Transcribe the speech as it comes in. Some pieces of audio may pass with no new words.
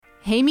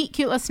Hey, Meet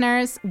Cute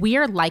listeners, we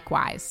are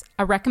Likewise,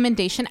 a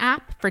recommendation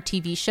app for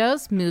TV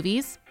shows,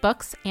 movies,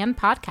 books, and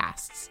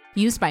podcasts,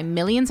 used by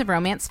millions of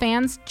romance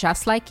fans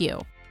just like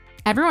you.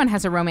 Everyone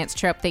has a romance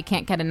trope they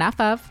can't get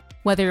enough of.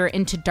 Whether you're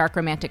into dark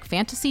romantic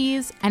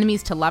fantasies,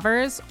 enemies to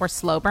lovers, or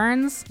slow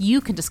burns, you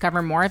can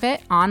discover more of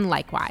it on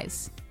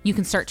Likewise. You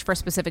can search for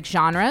specific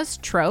genres,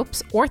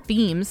 tropes, or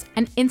themes,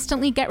 and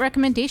instantly get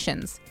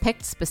recommendations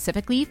picked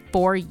specifically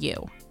for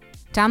you.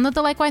 Download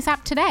the Likewise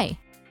app today.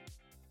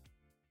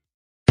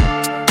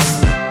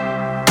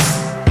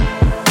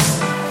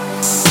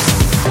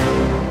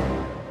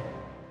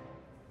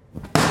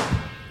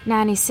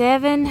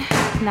 97,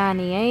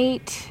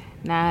 98,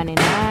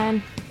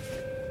 99.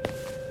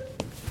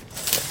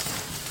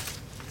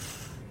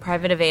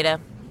 Private Aveda,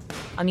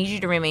 I'll need you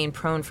to remain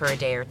prone for a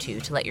day or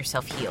two to let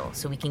yourself heal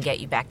so we can get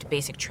you back to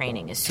basic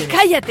training as soon as...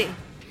 Cállate!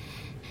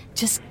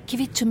 Just give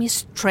it to me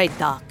straight,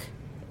 Doc.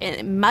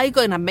 Am I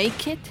gonna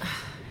make it?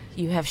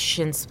 You have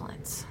shin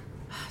splints.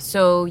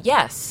 So,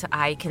 yes,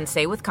 I can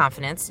say with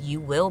confidence you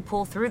will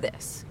pull through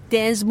this.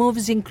 Dance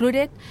moves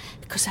included?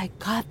 Because I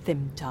got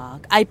them,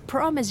 Doc. I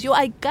promise you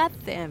I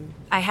got them.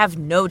 I have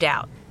no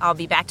doubt. I'll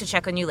be back to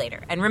check on you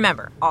later. And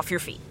remember, off your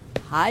feet.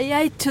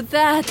 Aye to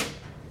that.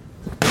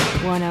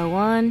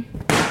 101,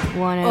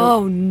 10...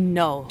 Oh,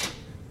 no.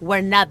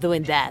 We're not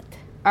doing that.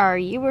 Are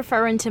you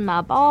referring to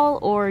my ball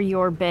or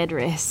your bed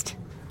rest?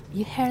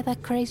 You heard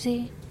that,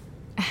 crazy?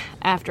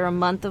 After a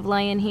month of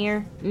laying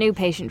here, new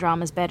patient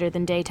drama's better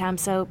than daytime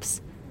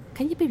soaps.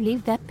 Can you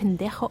believe that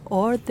pendejo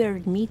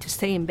ordered me to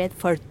stay in bed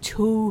for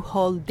 2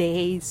 whole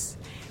days?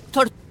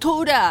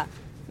 Tortura!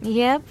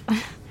 Yep,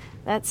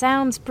 that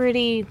sounds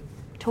pretty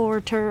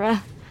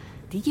tortura.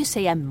 Did you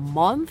say a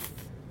month?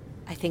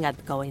 I think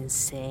I'd go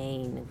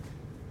insane.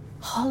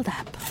 Hold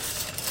up.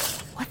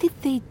 What did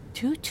they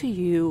do to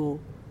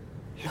you?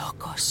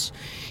 Locos.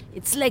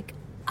 It's like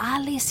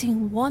Alice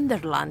in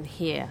Wonderland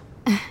here.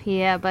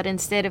 Yeah, but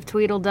instead of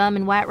Tweedledum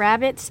and White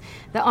Rabbits,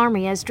 the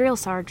army has drill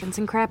sergeants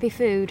and crappy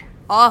food.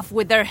 Off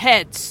with their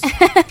heads.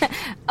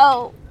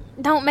 Oh,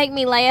 don't make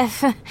me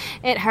laugh.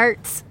 It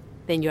hurts.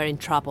 Then you're in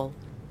trouble,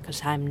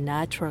 because I'm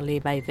naturally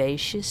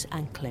vivacious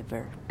and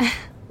clever.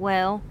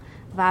 Well,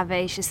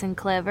 vivacious and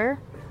clever,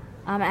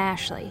 I'm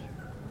Ashley,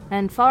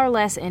 and far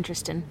less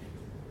interesting.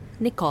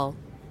 Nicole,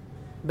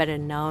 better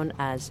known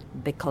as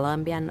the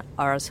Colombian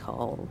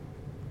arsehole.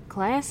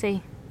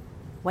 Classy.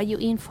 What you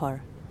in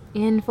for?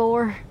 In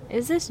for?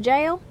 Is this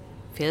jail?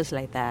 Feels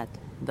like that,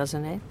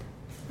 doesn't it?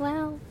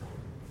 Well,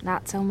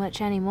 not so much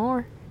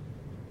anymore.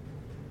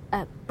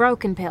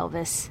 Broken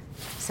pelvis,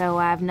 so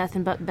I have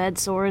nothing but bed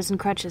sores and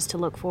crutches to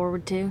look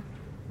forward to.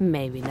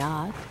 Maybe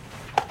not.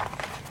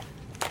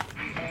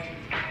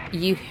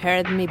 You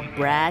heard me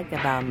brag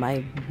about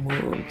my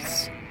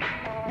moves.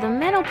 The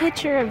mental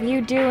picture of you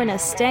doing a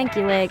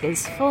stanky leg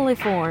is fully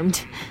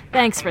formed.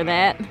 Thanks for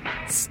that.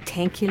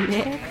 Stanky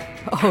leg?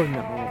 Oh,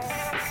 no.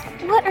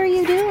 What are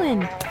you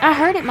doing? I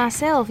heard it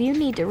myself. You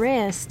need to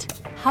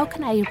rest. How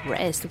can I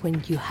rest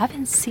when you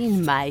haven't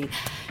seen my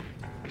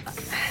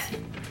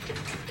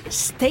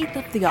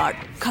state-of-the-art,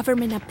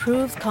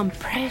 government-approved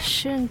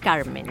compression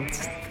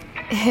garments?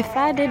 If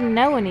I didn't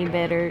know any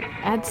better,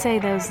 I'd say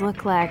those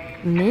look like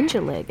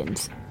ninja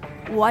leggings.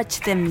 Watch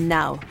them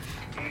now.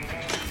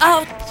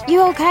 Out!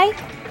 You okay?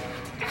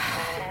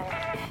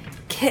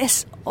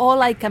 Guess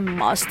all I can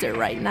muster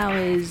right now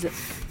is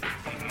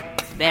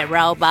the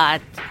robot.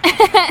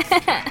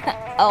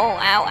 Oh,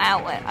 ow,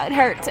 ow. It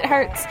hurts, it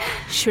hurts.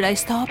 Should I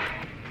stop?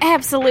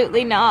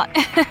 Absolutely not.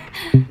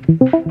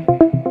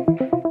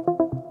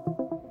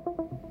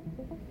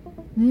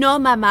 No,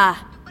 mamá.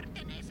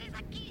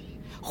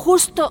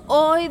 Justo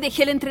hoy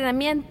dejé el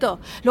entrenamiento.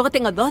 Luego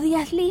tengo 2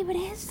 días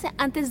libres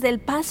antes del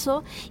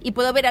paso y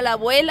puedo ver a la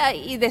abuela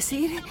y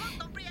decir...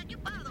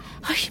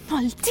 ¡Ay,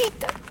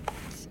 maldita!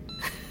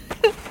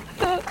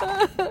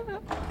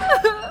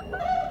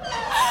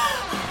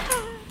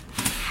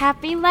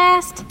 Happy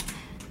last?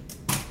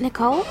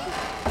 Nicole?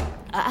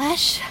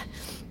 Ash?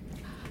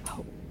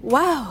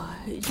 Wow,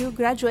 you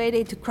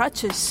graduated to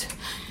crutches.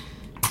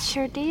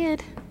 Sure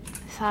did.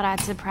 Thought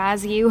I'd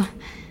surprise you.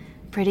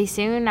 Pretty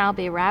soon I'll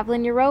be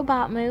rivaling your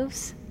robot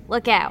moves.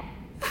 Look out.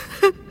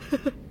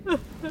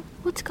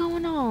 What's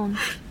going on?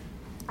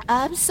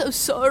 I'm so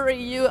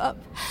sorry. You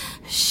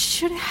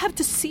shouldn't have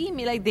to see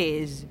me like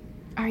this.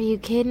 Are you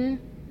kidding?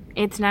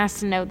 It's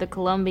nice to know the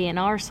Colombian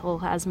arsehole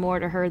has more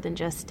to her than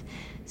just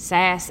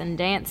sass and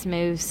dance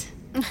moves.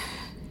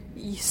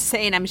 You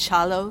saying I'm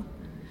shallow?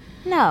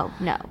 No.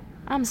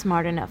 I'm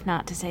smart enough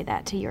not to say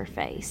that to your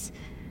face.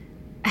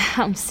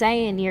 I'm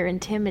saying you're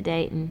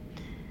intimidating.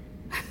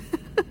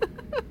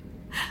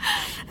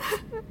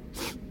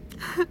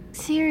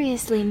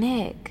 Seriously,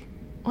 Nick,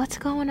 what's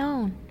going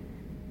on?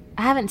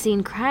 I haven't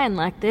seen crying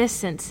like this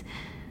since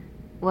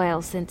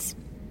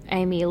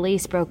Amy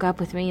Elise broke up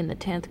with me in the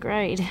 10th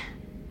grade.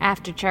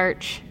 After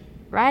church,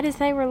 right as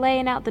they were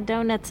laying out the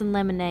donuts and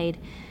lemonade.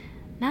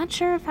 Not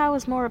sure if I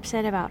was more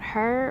upset about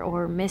her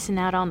or missing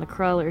out on the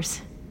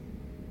crullers.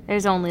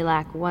 There's only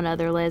like one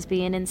other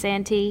lesbian in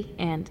Santee,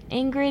 and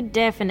Ingrid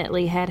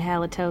definitely had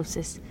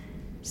halitosis.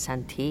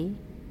 Santee?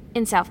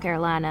 In South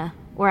Carolina,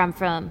 where I'm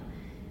from.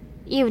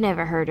 You've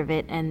never heard of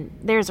it, and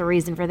there's a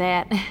reason for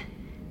that.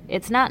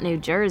 It's not New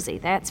Jersey,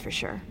 that's for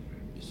sure.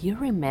 You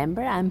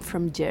remember I'm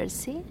from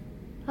Jersey?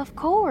 Of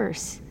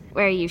course.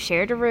 Where you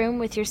shared a room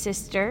with your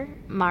sister,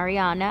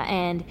 Mariana,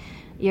 and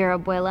your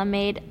abuela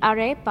made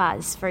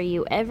arepas for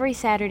you every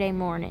Saturday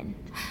morning.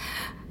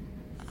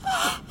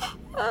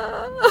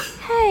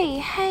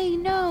 Hey,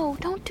 no,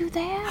 don't do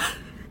that.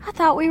 I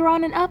thought we were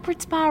on an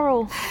upward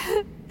spiral.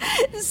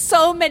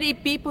 So many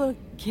people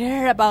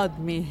care about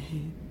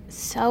me.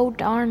 So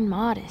darn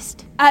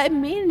modest. I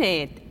mean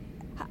it.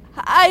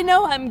 I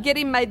know I'm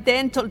getting my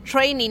dental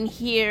training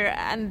here,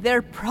 and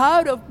they're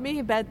proud of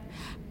me, but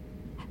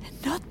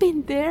not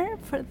being there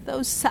for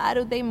those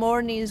Saturday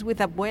mornings with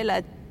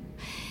abuela.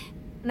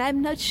 And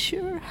I'm not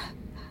sure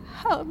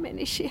how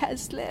many she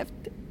has left.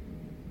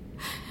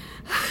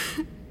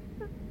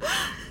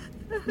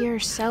 You're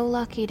so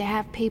lucky to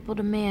have people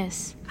to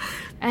miss.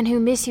 And who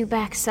miss you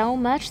back so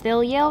much,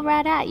 they'll yell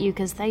right at you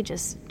because they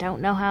just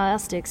don't know how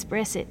else to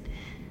express it.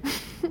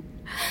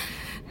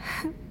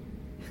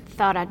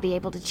 Thought I'd be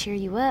able to cheer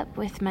you up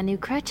with my new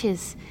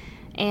crutches.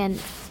 And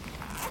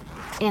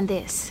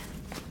this.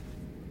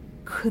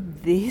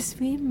 Could this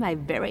be my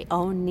very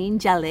own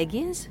ninja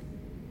leggings?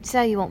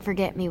 So you won't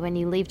forget me when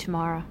you leave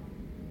tomorrow.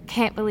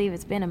 Can't believe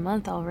it's been a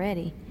month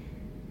already.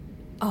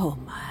 Oh,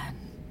 man.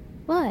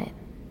 What?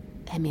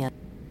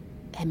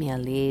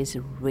 Emily is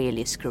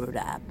really screwed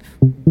up.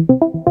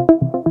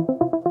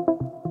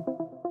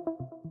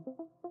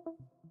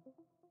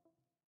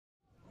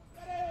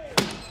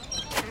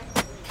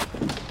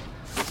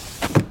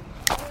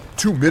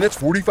 Two minutes,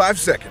 45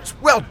 seconds.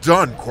 Well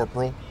done,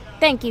 Corporal.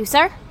 Thank you,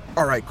 sir.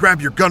 All right,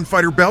 grab your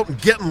gunfighter belt and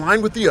get in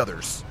line with the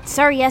others.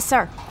 Sir, yes,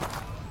 sir.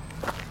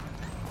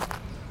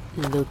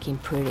 Looking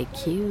pretty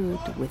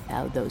cute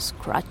without those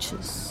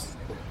crutches.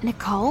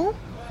 Nicole?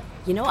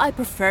 You know, I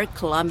prefer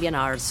Colombian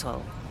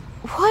arsehole.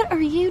 What are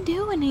you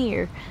doing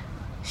here?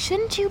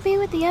 Shouldn't you be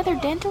with the other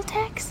dental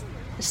techs?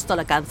 Stole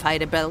a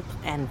gunfighter belt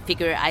and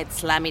figure I'd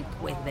slam it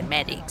with the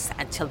medics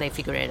until they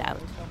figure it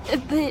out.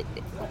 But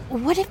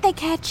what if they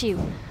catch you?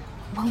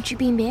 Won't you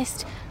be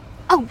missed?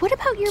 Oh, what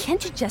about your...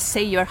 Can't you just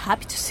say you're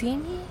happy to see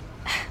me?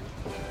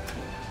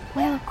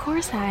 Well, of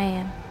course I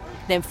am.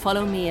 Then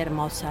follow me,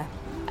 Hermosa.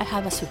 I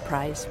have a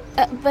surprise.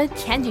 But...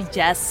 Can't you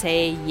just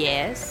say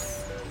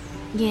yes?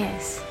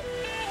 Yes.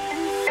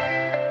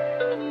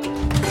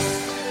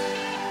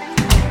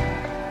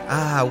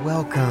 Ah,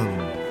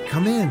 welcome.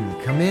 Come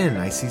in.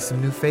 I see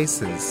some new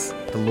faces.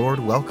 The Lord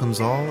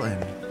welcomes all,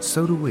 and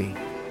so do we.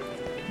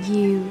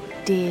 You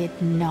did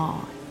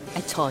not. I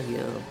told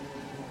you.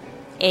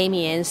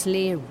 Amy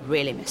Ensley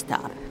really messed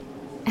up.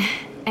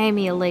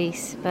 Amy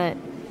Elise, but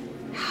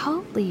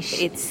holy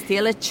shit. It's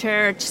still a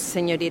church,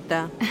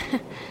 señorita.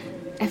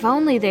 If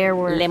only there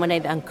were...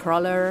 Lemonade and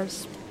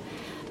crawlers.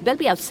 They'll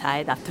be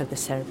outside after the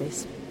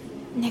service.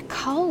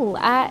 Nicole,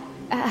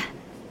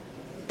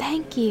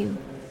 thank you.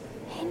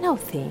 Hey, no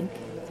thing.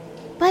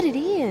 But it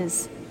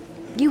is.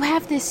 You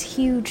have this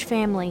huge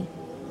family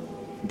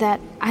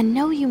that I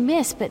know you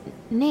miss, but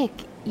Nick,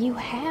 you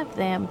have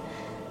them.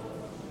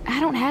 I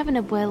don't have an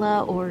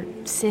abuela or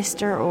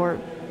sister or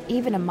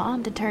even a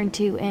mom to turn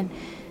to, and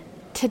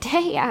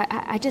today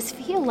I just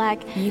feel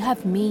like... You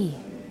have me.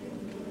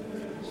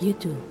 You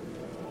do.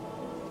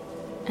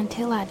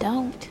 Until I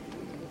don't.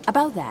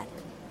 About that,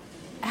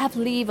 I have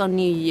leave on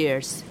New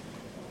Year's.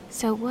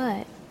 So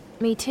what?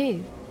 Me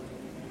too.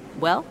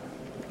 Well,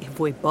 if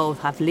we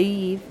both have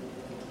leave,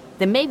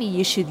 then maybe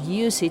you should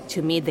use it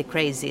to meet the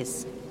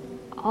crazies.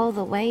 All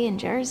the way in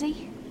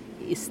Jersey?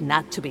 It's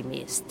not to be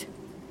missed.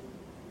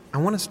 I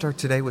want to start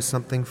today with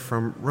something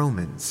from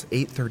Romans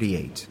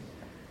 8:38.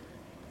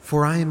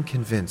 For I am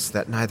convinced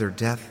that neither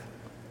death,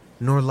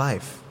 nor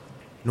life,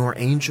 nor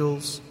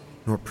angels,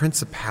 nor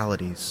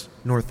principalities,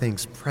 nor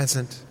things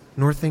present,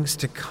 nor things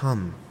to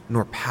come,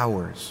 nor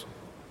powers,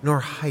 nor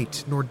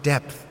height, nor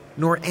depth,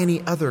 nor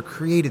any other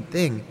created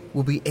thing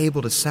will be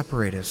able to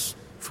separate us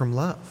from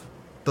love,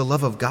 the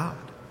love of God.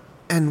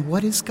 And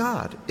what is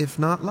God if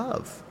not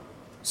love?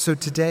 So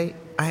today,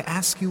 I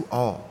ask you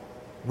all,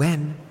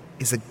 when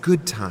is a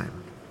good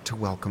time to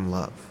welcome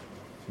love?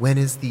 When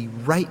is the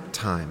right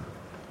time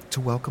to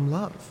welcome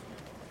love?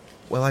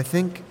 Well, I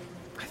think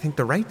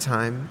the right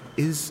time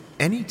is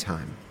any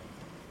time.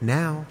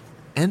 Now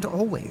and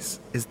always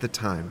is the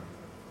time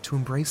to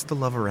embrace the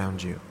love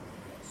around you.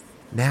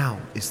 Now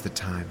is the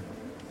time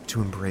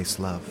to embrace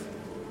love.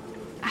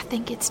 I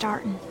think it's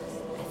starting.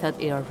 I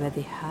thought it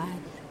already had.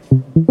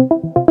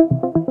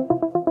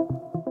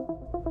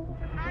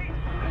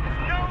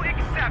 No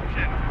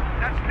exception.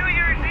 That's New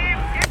Year's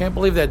Eve. Can't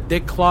believe that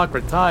Dick Clark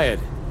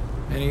retired.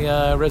 Any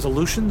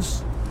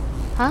resolutions?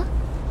 Huh?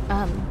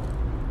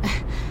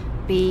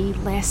 Be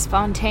less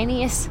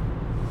spontaneous?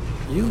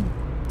 You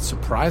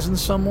surprising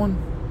someone?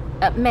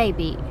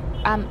 Maybe.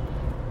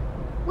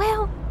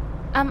 Well,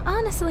 I'm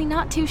honestly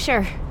not too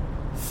sure.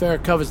 Fare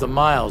covers the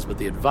miles, but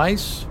the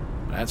advice?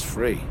 That's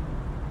free.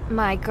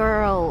 My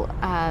girl,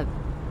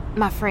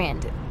 my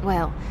friend,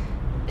 well,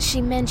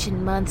 she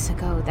mentioned months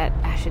ago that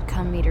I should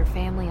come meet her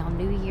family on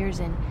New Year's,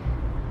 and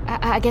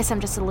I guess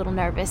I'm just a little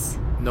nervous.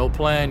 No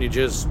plan, you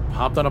just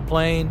hopped on a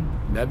plane,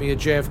 met me at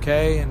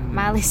JFK, and...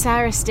 Miley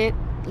Cyrus'd it,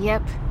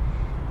 yep.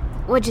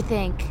 What'd you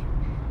think?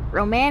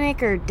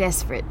 Romantic or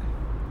desperate?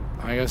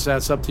 I guess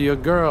that's up to your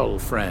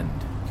girlfriend,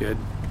 kid.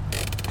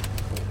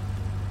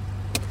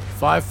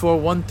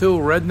 5412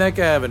 Redneck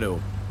Avenue.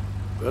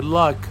 Good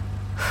luck.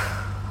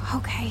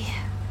 Okay.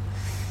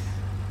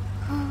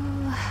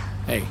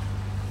 Hey,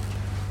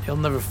 you'll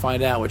never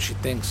find out what she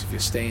thinks if you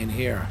stay in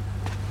here.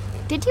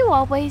 Did you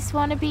always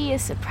want to be a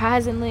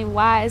surprisingly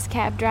wise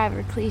cab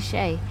driver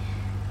cliche?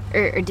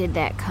 Or did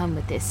that come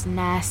with this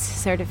nice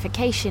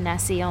certification I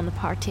see on the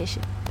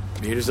partition?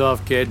 Meter's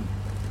off, kid.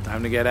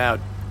 Time to get out.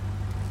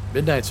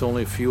 Midnight's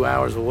only a few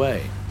hours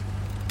away.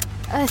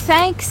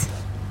 Thanks.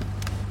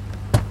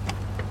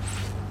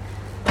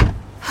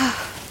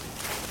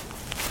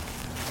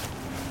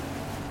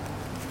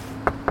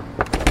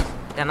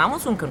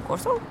 ¿Ganamos un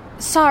concurso?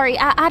 Sorry,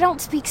 I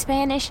don't speak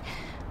Spanish.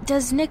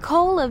 Does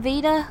Nicole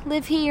Avita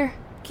live here?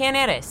 ¿Quién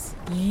eres?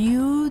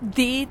 You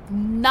did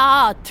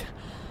not.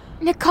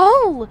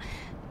 Nicole!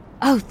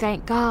 Oh,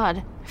 thank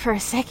God. For a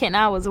second,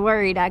 I was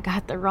worried I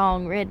got the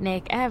wrong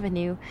Redneck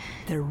Avenue.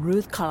 The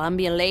rude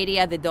Colombian lady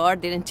at the door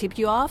didn't tip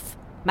you off?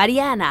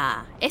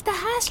 Mariana, esta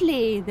es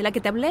Ashley, de la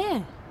que te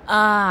hablé.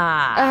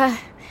 Ah.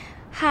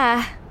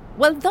 Hi.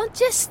 Well, don't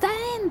just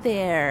stand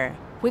there.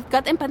 We've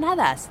got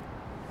empanadas.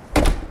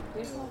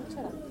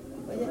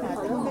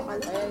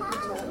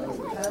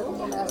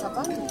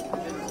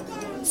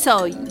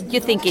 So, you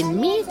thinking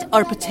meat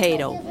or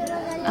potato?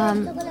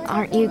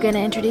 Aren't you gonna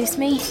introduce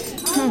me?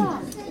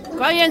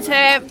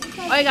 Cállense.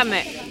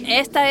 Óigame,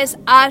 esta es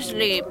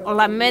Ashley,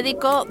 la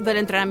médico del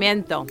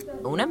entrenamiento.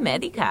 Una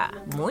médica.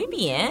 Muy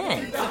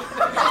bien.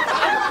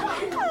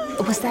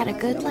 Was that a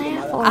good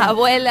laugh? Or...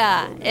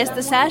 Abuela, esta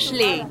es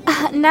Ashley.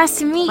 Nice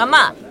to meet you.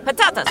 Mamá,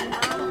 patatas.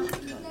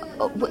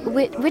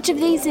 Which of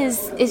these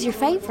is your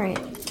favorite?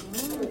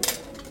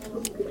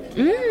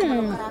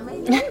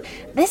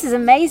 This is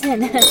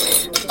amazing.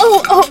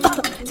 Oh,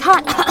 it's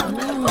hot.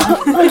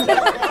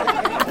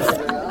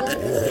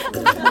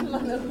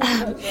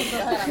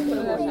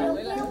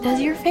 Does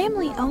your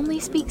family only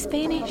speak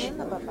Spanish?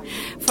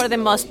 For the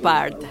most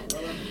part.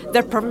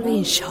 They're probably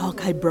in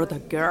shock I brought a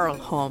girl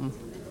home.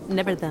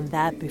 Never done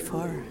that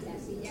before.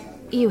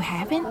 You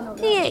haven't?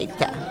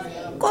 Nieta,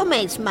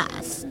 comes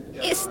más.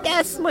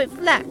 Estás muy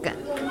flaca.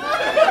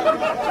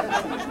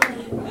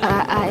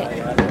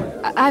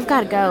 I've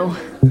got to go.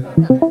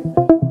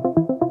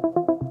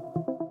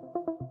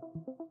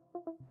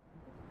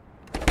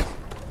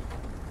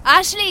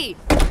 Ashley!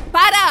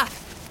 Para!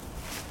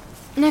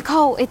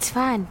 Nicole, it's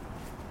fine.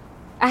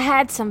 I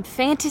had some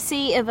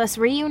fantasy of us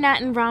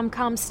reuniting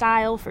rom-com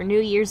style for New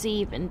Year's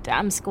Eve in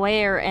Times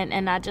Square,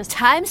 and I just...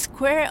 Times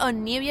Square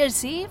on New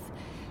Year's Eve?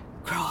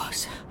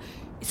 Gross.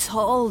 It's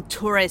all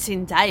tourists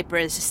in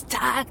diapers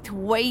stacked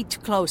way too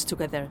close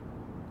together.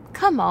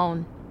 Come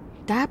on.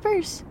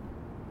 Diapers?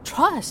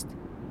 Trust.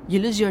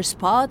 You lose your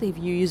spot if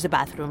you use the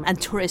bathroom,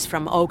 and tourists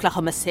from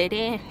Oklahoma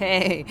City,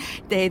 hey,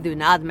 they do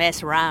not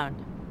mess around.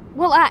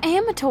 Well, I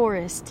am a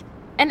tourist.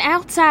 An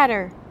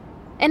outsider.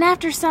 And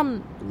after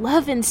some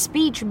loving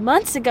speech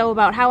months ago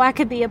about how I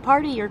could be a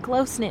part of your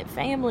close-knit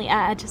family,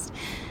 I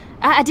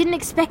didn't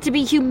expect to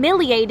be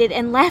humiliated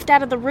and laughed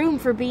out of the room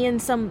for being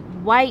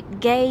some white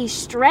gay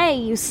stray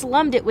you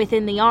slummed it with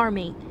in the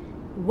army.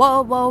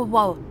 Whoa, whoa,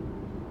 whoa.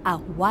 A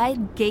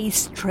white gay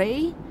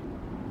stray?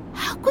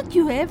 How could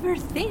you ever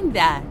think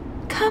that?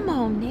 Come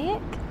on,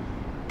 Nick.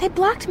 They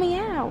blocked me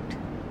out.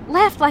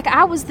 Laughed like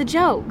I was the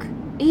joke.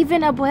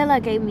 Even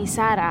Abuela gave me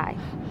side-eye.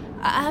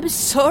 I'm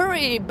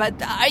sorry,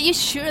 but are you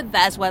sure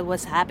that's what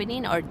was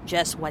happening or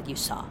just what you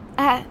saw?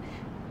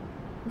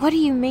 What do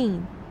you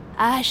mean?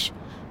 Ash,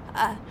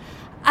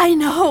 I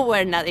know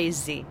we're not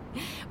easy.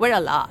 We're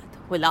a lot.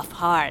 We love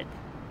hard.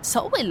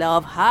 So we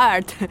love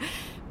hard.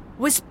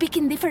 We speak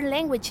in different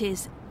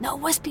languages. No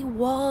wispy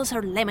walls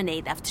or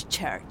lemonade after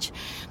church.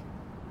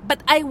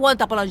 But I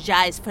won't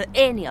apologize for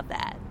any of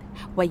that.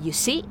 What you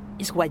see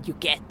is what you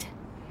get.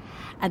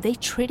 And they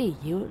treated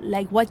you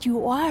like what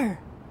you are.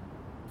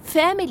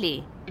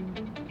 Family.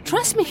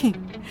 Trust me,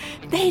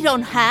 they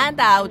don't hand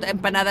out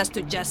empanadas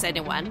to just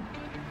anyone.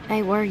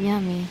 They were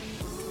yummy.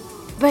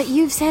 But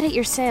you've said it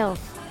yourself.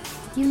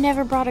 You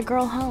never brought a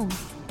girl home.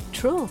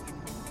 True.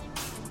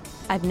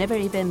 I've never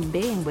even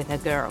been with a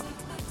girl.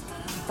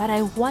 But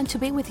I want to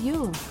be with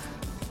you.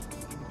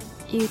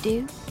 You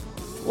do?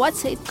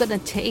 What's it gonna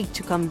take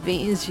to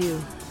convince you?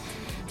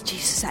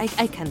 Jesus,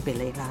 I can't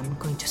believe I'm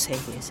going to say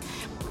this.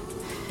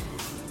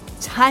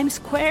 Times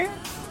Square?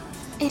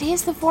 It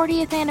is the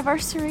 40th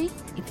anniversary.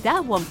 If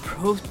that won't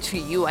prove to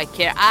you I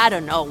care, I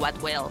don't know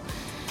what will.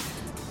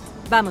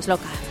 Vamos,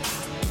 loca.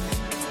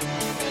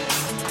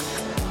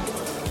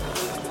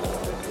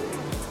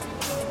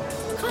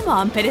 Come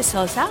on,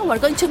 perezosa. We're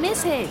going to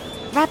miss it.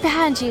 Right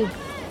behind you.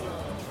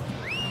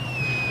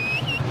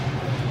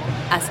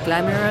 As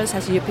glamorous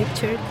as you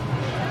pictured?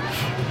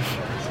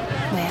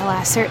 Well,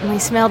 I certainly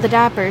smell the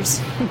diapers.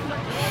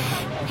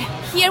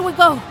 Here we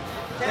go.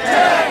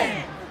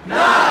 10,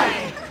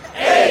 9,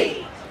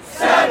 8,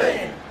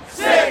 7,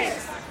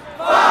 6,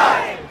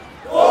 5,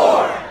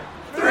 4,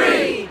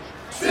 3,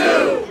 2,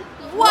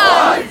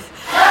 1.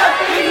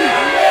 Happy New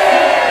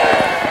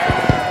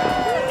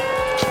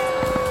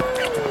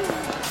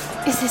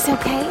Year! Is this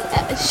okay?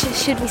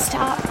 Should we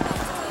stop?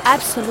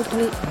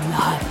 Absolutely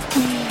not.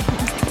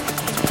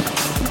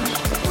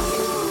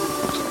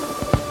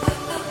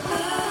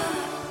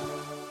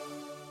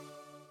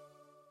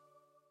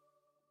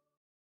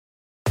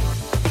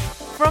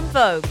 From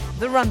Vogue,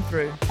 The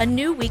Run-Through, a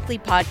new weekly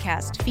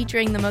podcast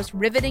featuring the most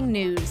riveting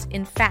news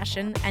in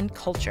fashion and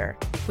culture,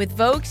 with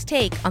Vogue's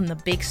take on the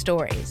big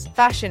stories.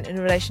 Fashion in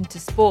relation to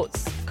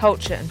sports,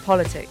 culture and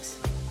politics.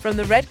 From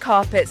the red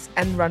carpets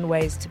and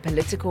runways to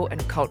political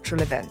and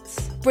cultural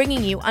events.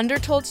 Bringing you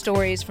undertold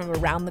stories from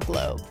around the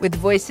globe. With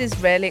voices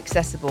rarely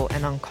accessible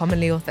and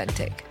uncommonly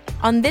authentic.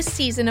 On this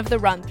season of The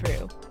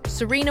Run-Through,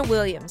 Serena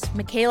Williams,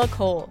 Michaela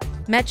Cole,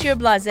 Mathieu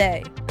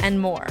Blasé, and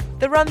more.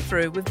 The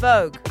Run-Through with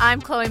Vogue.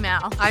 I'm Chloe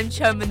Mal. I'm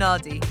Cho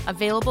Minardi.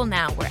 Available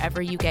now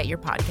wherever you get your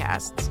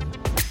podcasts.